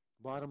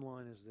 Bottom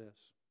line is this.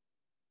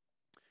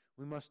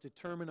 We must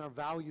determine our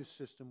value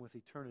system with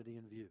eternity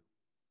in view.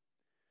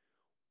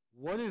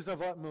 What is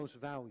of utmost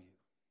value?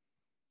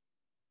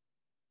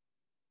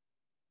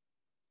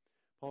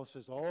 Paul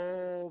says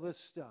all this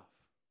stuff,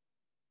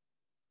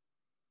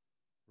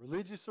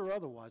 religious or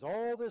otherwise,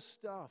 all this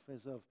stuff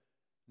is of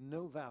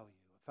no value.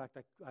 In fact,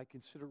 I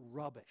consider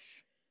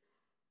rubbish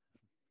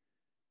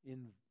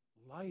in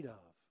light of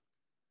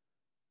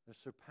the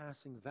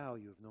surpassing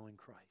value of knowing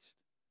Christ.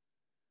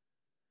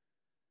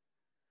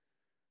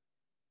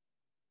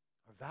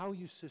 Our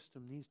value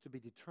system needs to be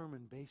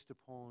determined based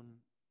upon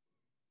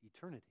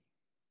eternity,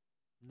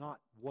 not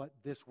what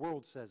this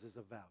world says is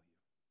of value.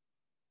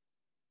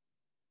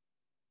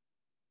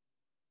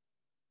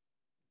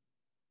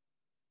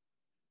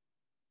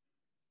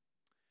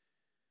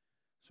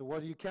 So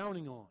what are you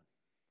counting on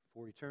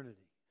for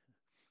eternity?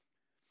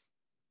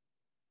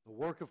 The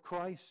work of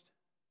Christ,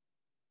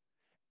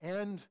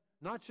 and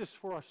not just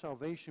for our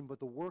salvation, but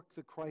the work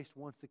that Christ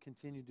wants to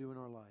continue to do in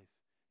our life.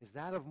 Is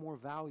that of more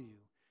value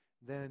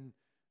than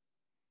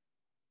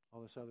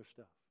all this other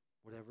stuff,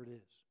 whatever it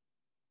is?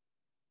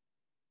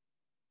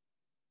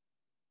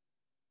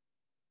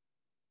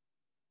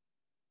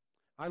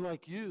 I,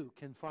 like you,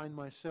 can find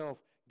myself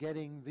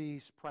getting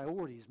these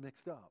priorities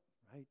mixed up,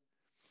 right?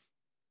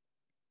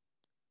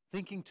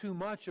 Thinking too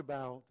much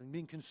about and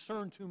being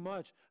concerned too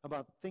much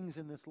about things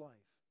in this life.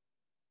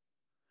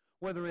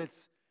 Whether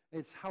it's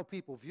how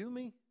people view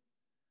me,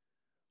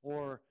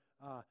 or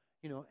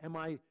am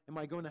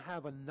I going to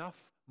have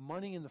enough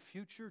money in the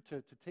future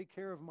to take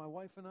care of my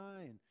wife and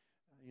I?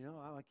 And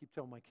I keep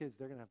telling my kids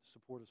they're going to have to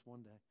support us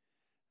one day.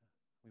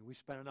 I mean, we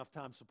spend enough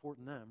time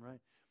supporting them,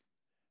 right?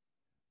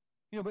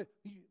 But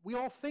we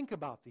all think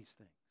about these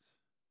things.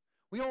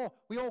 We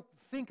all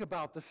think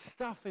about the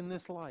stuff in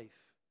this life.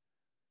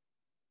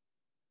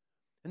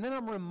 And then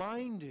I'm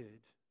reminded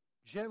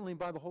gently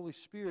by the Holy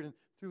Spirit and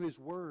through His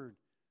Word,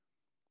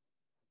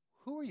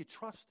 who are you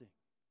trusting?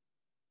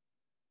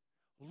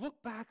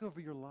 Look back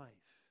over your life.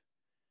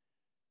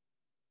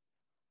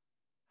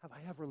 Have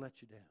I ever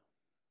let you down?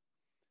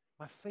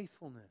 My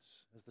faithfulness,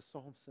 as the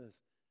psalm says,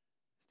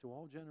 is to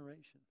all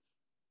generations.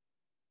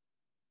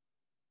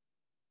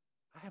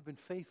 I have been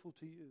faithful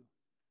to you.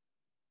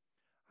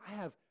 I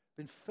have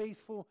been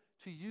faithful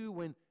to you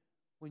when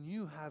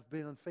you have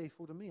been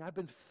unfaithful to me. I've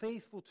been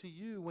faithful to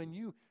you when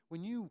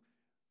you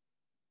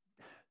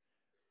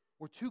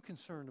We're too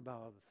concerned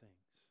about other things.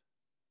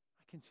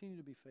 I continue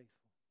to be faithful.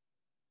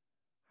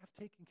 I've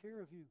taken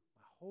care of you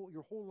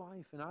your whole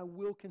life, and I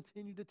will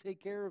continue to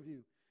take care of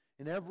you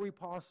in every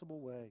possible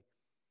way.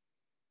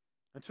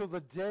 Until the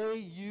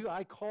day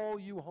I call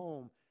you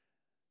home,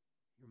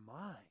 you're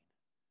mine.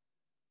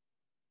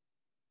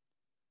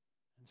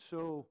 And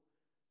so,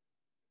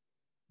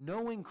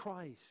 knowing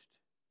Christ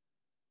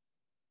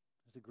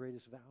is the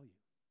greatest value.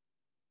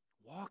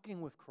 Walking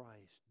with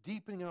Christ,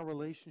 deepening our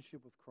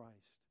relationship with Christ.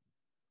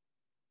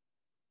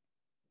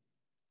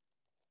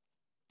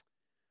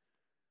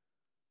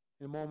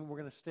 In a moment, we're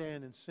going to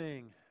stand and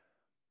sing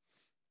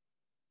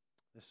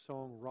this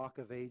song, Rock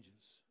of Ages.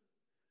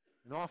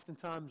 And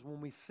oftentimes when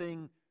we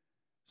sing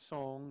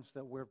songs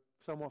that we're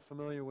somewhat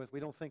familiar with, we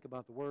don't think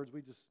about the words.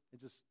 It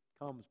just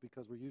comes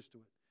because we're used to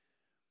it.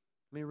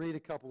 Let me read a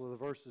couple of the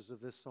verses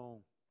of this song.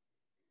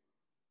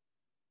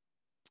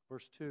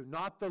 Verse 2,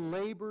 not the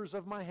labors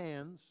of my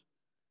hands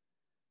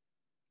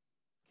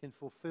can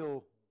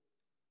fulfill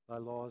thy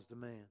law's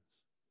demands.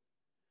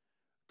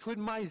 Could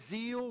my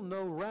zeal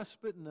no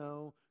respite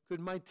know? Could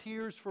my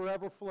tears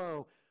forever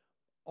flow?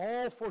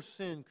 All for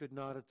sin could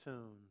not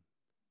atone.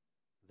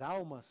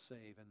 Thou must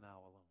save, and thou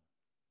alone.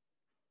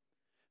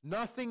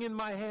 Nothing in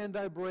my hand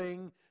I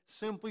bring,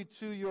 simply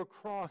to your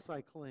cross I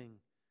cling.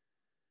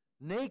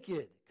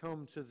 Naked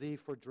come to thee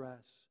for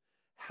dress,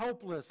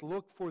 helpless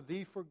look for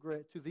thee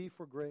to thee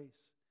for grace.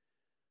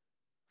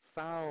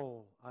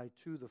 Foul I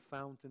to the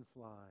fountain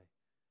fly,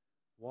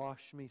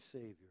 wash me,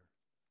 Savior,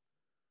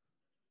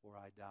 or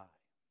I die.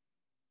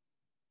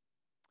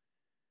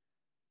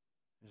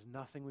 There's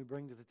nothing we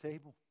bring to the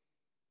table.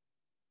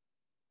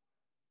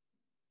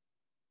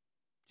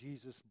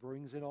 Jesus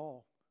brings it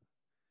all.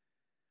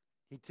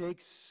 He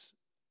takes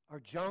our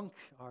junk,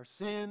 our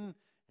sin,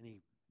 and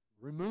He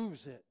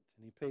removes it,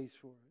 and He pays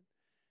for it.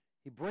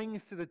 He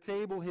brings to the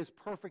table His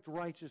perfect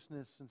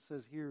righteousness and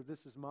says, here,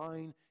 this is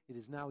mine. It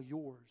is now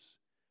yours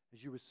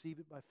as you receive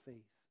it by faith.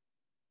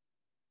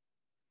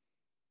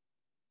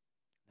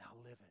 Now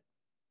live it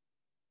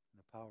in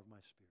the power of my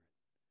Spirit.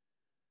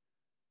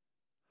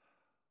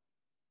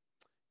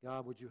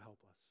 God, would you help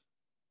us?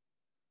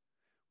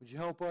 Would you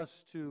help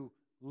us to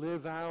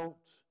live out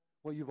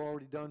what you've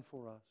already done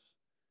for us?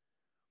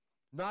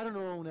 Not in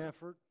our own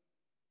effort,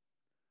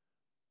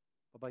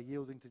 but by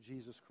yielding to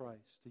Jesus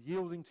Christ, to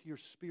yielding to your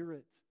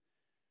Spirit,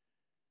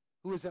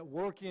 who is at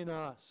work in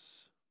us.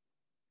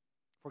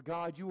 For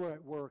God, you are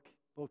at work,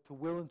 both to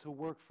will and to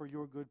work for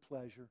your good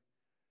pleasure.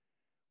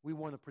 We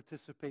want to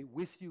participate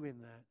with you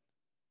in that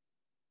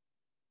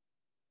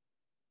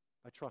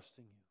by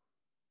trusting you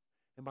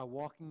and by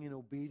walking in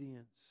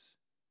obedience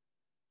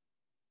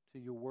to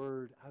your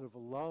word out of a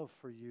love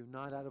for you,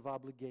 not out of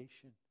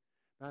obligation,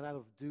 not out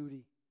of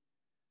duty,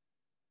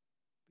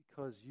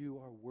 because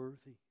you are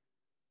worthy.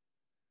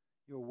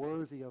 You're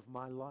worthy of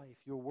my life.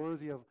 You're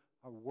worthy of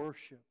our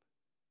worship.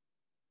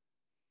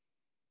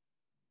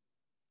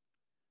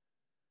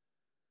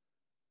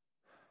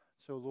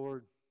 So,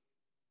 Lord,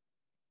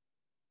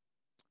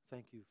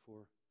 thank you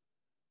for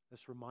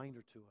this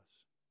reminder to us.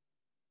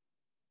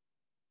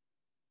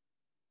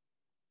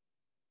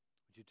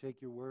 Would you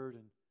take your word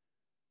and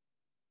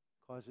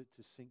cause it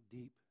to sink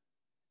deep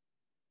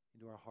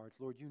into our hearts?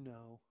 Lord, you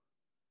know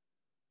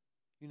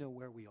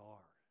where we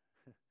are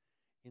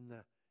in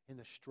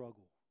the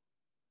struggle.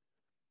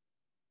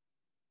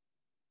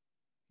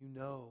 You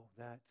know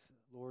that,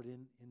 Lord,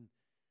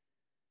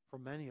 for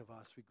many of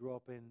us, we grew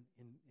up in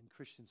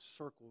Christian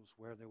circles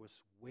where there was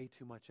way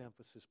too much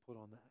emphasis put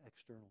on the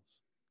externals.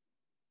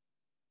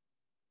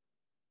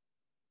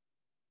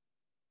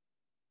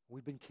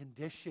 We've been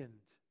conditioned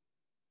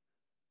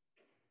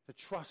to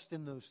trust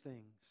in those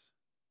things,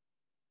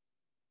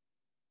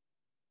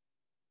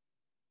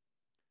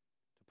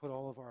 to put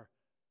all of our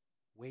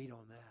weight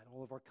on that,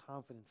 all of our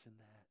confidence in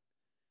that.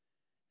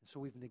 And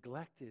so we've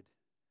neglected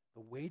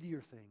the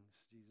weightier things,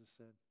 Jesus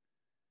said,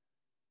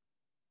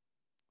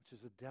 which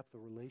is the depth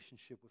of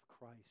relationship with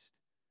Christ.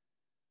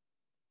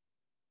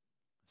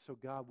 So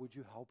God, would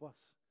you help us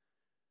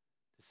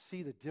to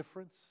see the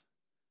difference,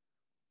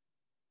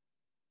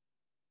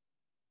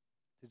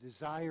 to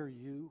desire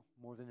you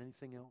more than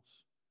anything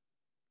else?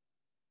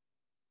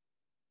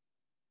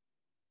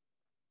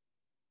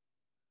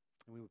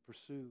 And we would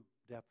pursue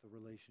depth of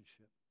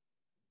relationship.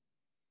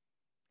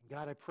 And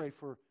God, I pray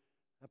for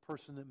a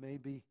person that may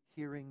be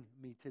hearing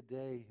me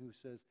today who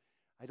says,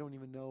 I don't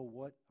even know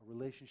what a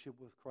relationship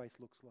with Christ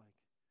looks like.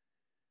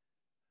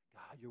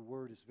 God, your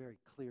word is very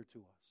clear to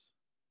us.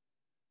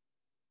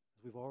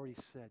 As we've already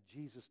said,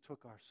 Jesus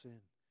took our sin,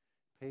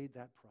 paid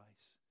that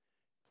price,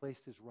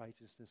 placed his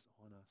righteousness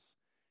on us.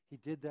 He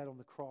did that on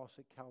the cross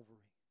at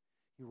Calvary.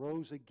 He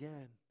rose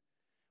again,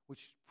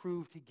 which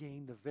proved he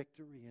gained the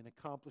victory and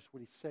accomplished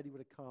what he said he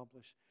would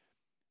accomplish.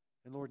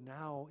 And Lord,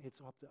 now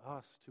it's up to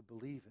us to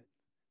believe it,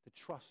 to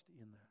trust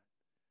in that.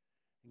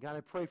 And God,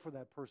 I pray for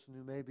that person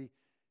who may be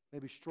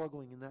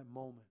struggling in that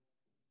moment.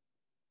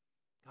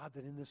 God,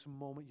 that in this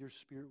moment your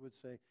Spirit would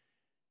say,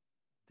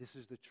 this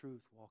is the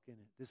truth, walk in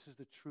it. This is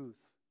the truth,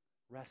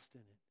 rest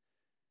in it.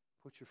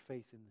 Put your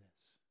faith in this.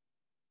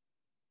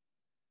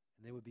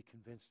 And they would be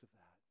convinced of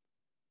that.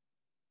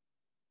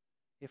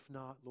 If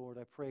not, Lord,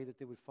 I pray that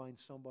they would find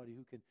somebody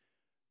who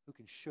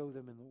can show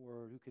them in the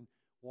Word, who can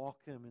walk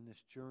them in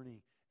this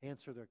journey,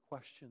 answer their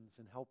questions,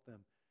 and help them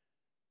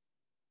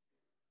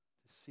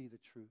to see the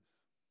truth.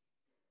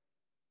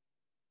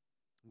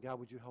 And God,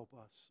 would you help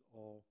us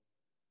all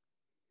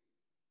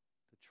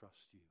to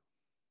trust you?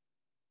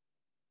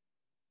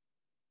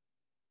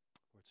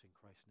 For it's in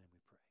Christ's name we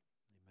pray.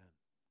 Amen.